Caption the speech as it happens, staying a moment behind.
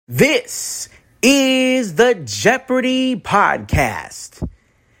This is the Jeopardy Podcast.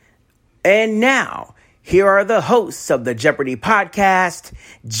 And now, here are the hosts of the Jeopardy Podcast,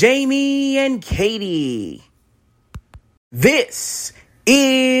 Jamie and Katie. This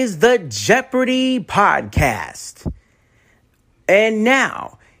is the Jeopardy Podcast. And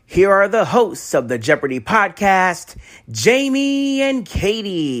now, here are the hosts of the Jeopardy Podcast, Jamie and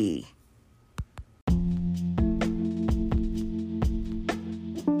Katie.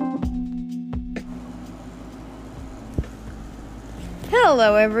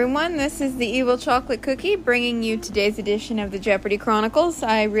 Hello everyone, this is the Evil Chocolate Cookie bringing you today's edition of the Jeopardy Chronicles.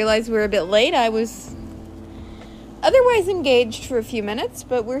 I realize we're a bit late. I was otherwise engaged for a few minutes,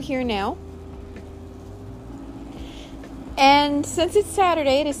 but we're here now. And since it's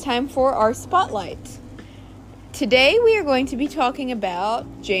Saturday, it is time for our spotlight. Today we are going to be talking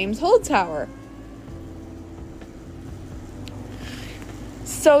about James Holzhauer.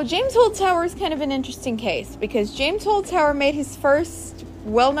 So James Holzhauer is kind of an interesting case because James Holzhauer made his first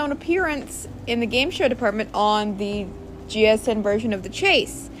well-known appearance in the game show department on the GSN version of The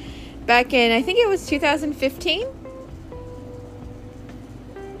Chase back in, I think it was 2015?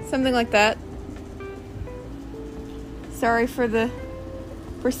 Something like that. Sorry for the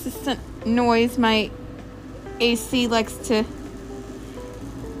persistent noise. My AC likes to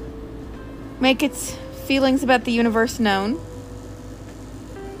make its feelings about the universe known.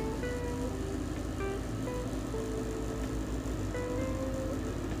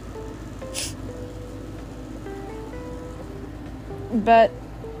 But,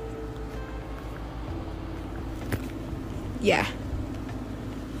 yeah.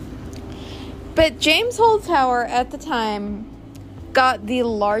 But James Holzhauer, at the time, got the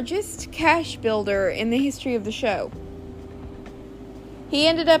largest cash builder in the history of the show. He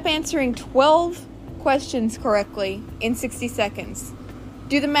ended up answering 12 questions correctly in 60 seconds.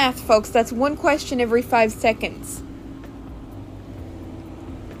 Do the math, folks. That's one question every 5 seconds.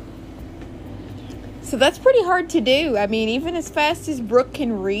 So that's pretty hard to do. I mean, even as fast as Brooke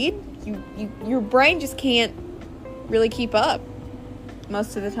can read, your brain just can't really keep up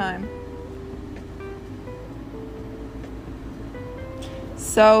most of the time.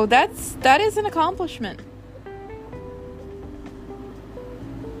 So that is an accomplishment.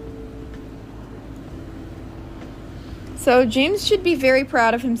 So James should be very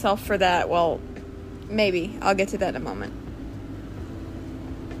proud of himself for that. Well, maybe. I'll get to that in a moment.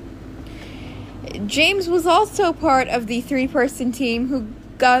 James was also part of the 3-person team who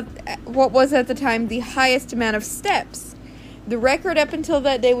got what was at the time the highest amount of steps. The record up until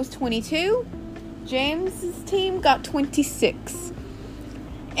that day was 22. James's team got 26.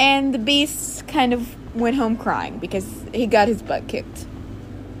 And the Beast kind of went home crying because he got his butt kicked.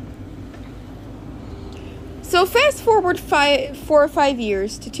 So fast forward 4 or 5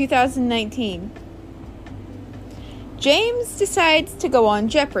 years to 2019. James decides to go on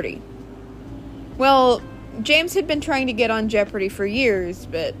Jeopardy! Well, James had been trying to get on Jeopardy! For years,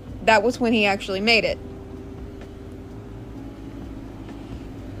 but that was when he actually made it.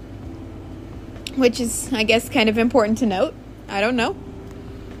 Which is, I guess, kind of important to note. I don't know.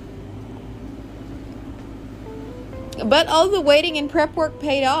 But all the waiting and prep work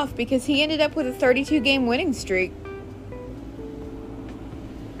paid off because he ended up with a 32-game winning streak.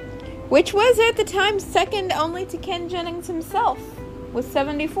 Which was, at the time, second only to Ken Jennings himself, with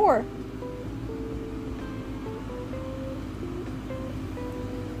 74.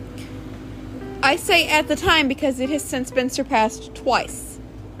 I say at the time because it has since been surpassed twice.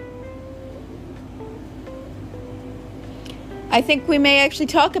 I think we may actually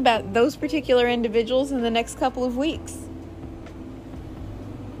talk about those particular individuals in the next couple of weeks.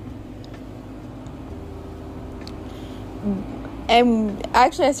 And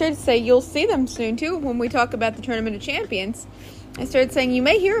actually, I started to say you'll see them soon, too, when we talk about the Tournament of Champions. I started saying you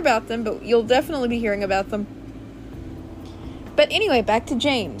may hear about them, but you'll definitely be hearing about them. But anyway, back to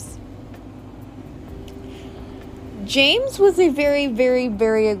James. James was a very, very,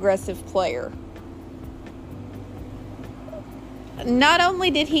 very aggressive player. Not only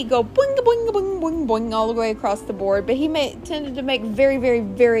did he go boing, boing, boing, boing, boing all the way across the board, but he tended to make very, very,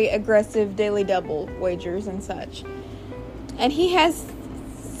 very aggressive daily double wagers and such. And he has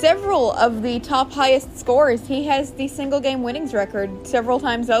several of the top highest scores. He has the single game winnings record several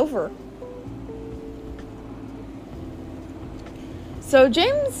times over. So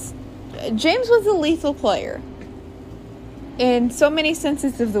James was a lethal player in so many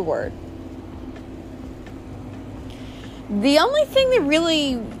senses of the word. The only thing that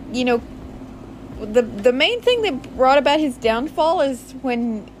really, the main thing that brought about his downfall is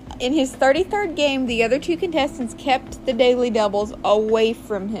when In his 33rd game, the other two contestants kept the daily doubles away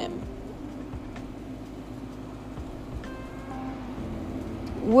from him,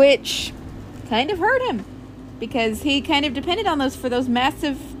 which kind of hurt him because he kind of depended on those for those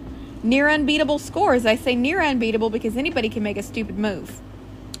massive near unbeatable scores. I say near unbeatable because anybody can make a stupid move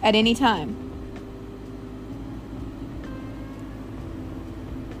at any time.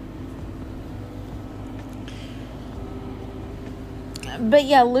 But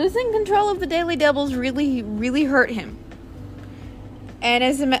yeah, losing control of the daily doubles really, really hurt him.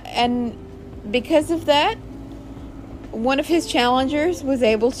 And because of that, one of his challengers was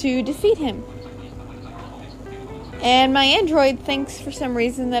able to defeat him. And my Android thinks for some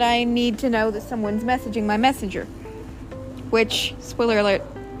reason that I need to know that someone's messaging my messenger. Which, spoiler alert,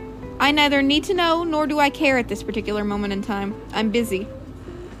 I neither need to know nor do I care at this particular moment in time. I'm busy.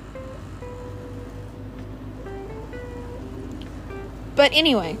 But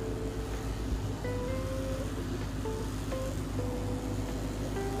anyway,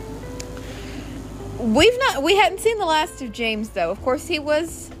 we hadn't seen the last of James though. Of course, he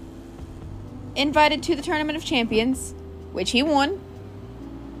was invited to the Tournament of Champions, which he won.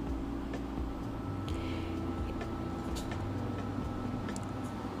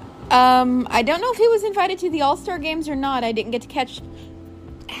 I don't know if he was invited to the All-Star Games or not. I didn't get to catch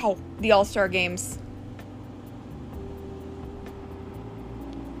the All-Star Games.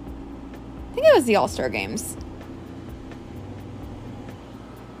 I think it was the All-Star Games.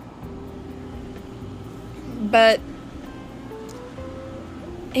 But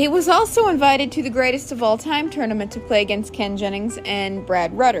he was also invited to the Greatest of All Time tournament to play against Ken Jennings and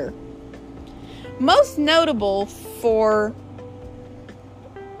Brad Rutter. Most notable for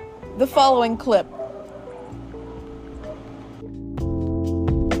the following clip.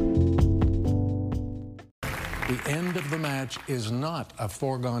 The end of the match is not a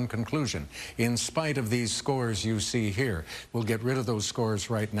foregone conclusion. In spite of these scores you see here, we'll get rid of those scores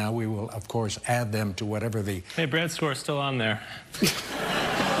right now. We will, of course, add them to whatever the... Hey, Brad's score's still on there.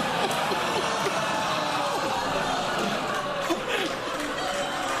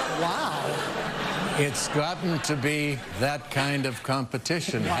 Wow. It's gotten to be that kind of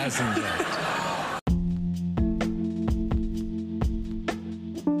competition, hasn't it?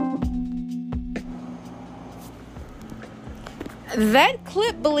 That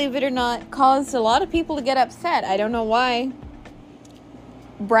clip, believe it or not, caused a lot of people to get upset. I don't know why.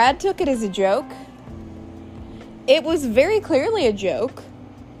 Brad took it as a joke. It was very clearly a joke.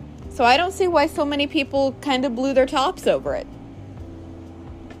 So I don't see why so many people kind of blew their tops over it.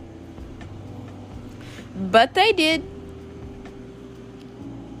 But they did.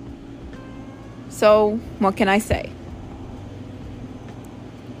 So, what can I say?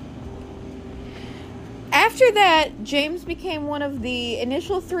 After that, James became one of the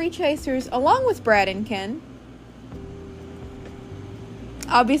initial three chasers, along with Brad and Ken.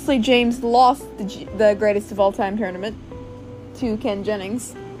 Obviously, James lost the Greatest of All Time tournament to Ken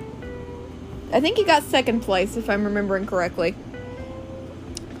Jennings. I think he got second place, if I'm remembering correctly.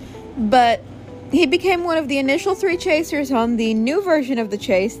 But he became one of the initial three chasers on the new version of the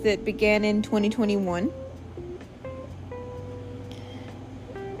chase that began in 2021.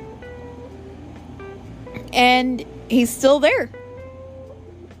 And he's still there.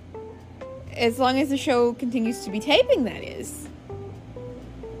 As long as the show continues to be taping, that is.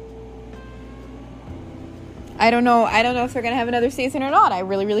 I don't know if they're going to have another season or not. I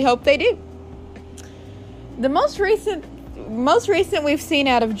really, really hope they do. The most recent we've seen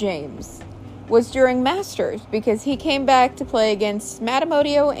out of James was during Masters, because he came back to play against Matt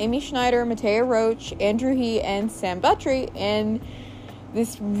Amodio, Amy Schneider, Mattea Roach, Andrew He, and Sam Buttrey in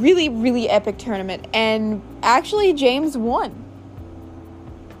this really, really epic tournament. And actually, James won.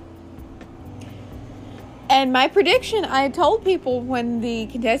 And my prediction, I told people when the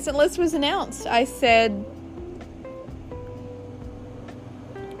contestant list was announced, I said,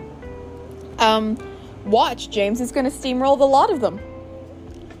 watch, James is going to steamroll the lot of them.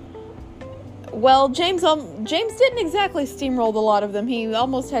 Well, James didn't exactly steamroll the lot of them. He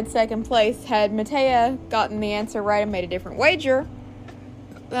almost had second place. Had Mattea gotten the answer right and made a different wager,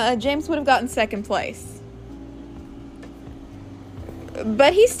 James would have gotten second place.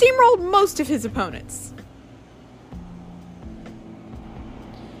 But he steamrolled most of his opponents.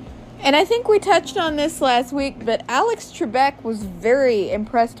 And I think we touched on this last week, but Alex Trebek was very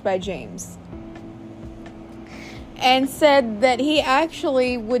impressed by James. And said that he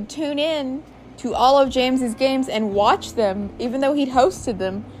actually would tune in to all of James's games and watch them, even though he'd hosted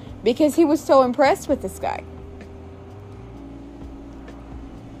them, because he was so impressed with this guy.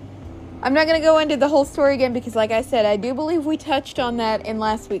 I'm not going to go into the whole story again because, like I said, I do believe we touched on that in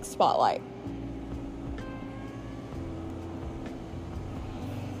last week's Spotlight.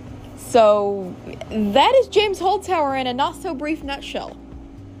 So, that is James Holzhauer in a not-so-brief nutshell.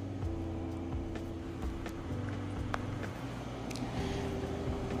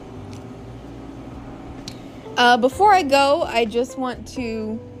 Before I go, I just want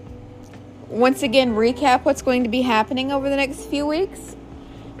to once again recap what's going to be happening over the next few weeks.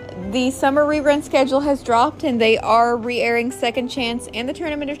 The summer rerun schedule has dropped, and they are re-airing Second Chance and the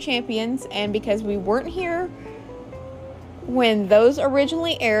Tournament of Champions. And because we weren't here when those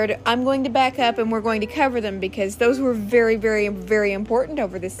originally aired, I'm going to back up and we're going to cover them because those were very, very, very important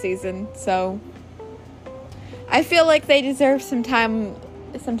over this season. So I feel like they deserve some time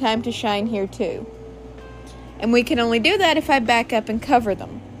to shine here too. And we can only do that if I back up and cover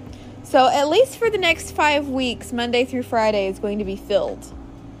them. So at least for the next 5 weeks, Monday through Friday is going to be filled.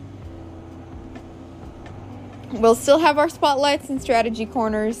 We'll still have our spotlights and strategy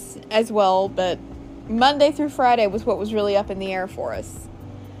corners as well, but Monday through Friday was what was really up in the air for us.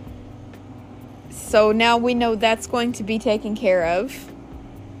 So now we know that's going to be taken care of.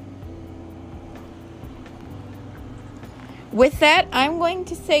 With that, I'm going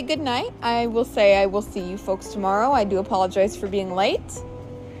to say goodnight. I will see you folks tomorrow. I do apologize for being late.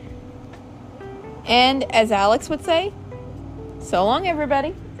 And as Alex would say, so long,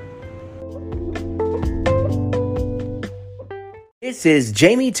 everybody. This is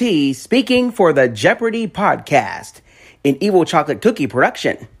Jamie T speaking for the Jeopardy podcast, an Evil Chocolate Cookie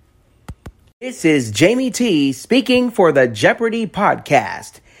production. This is Jamie T speaking for the Jeopardy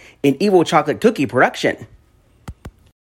podcast, an Evil Chocolate Cookie production.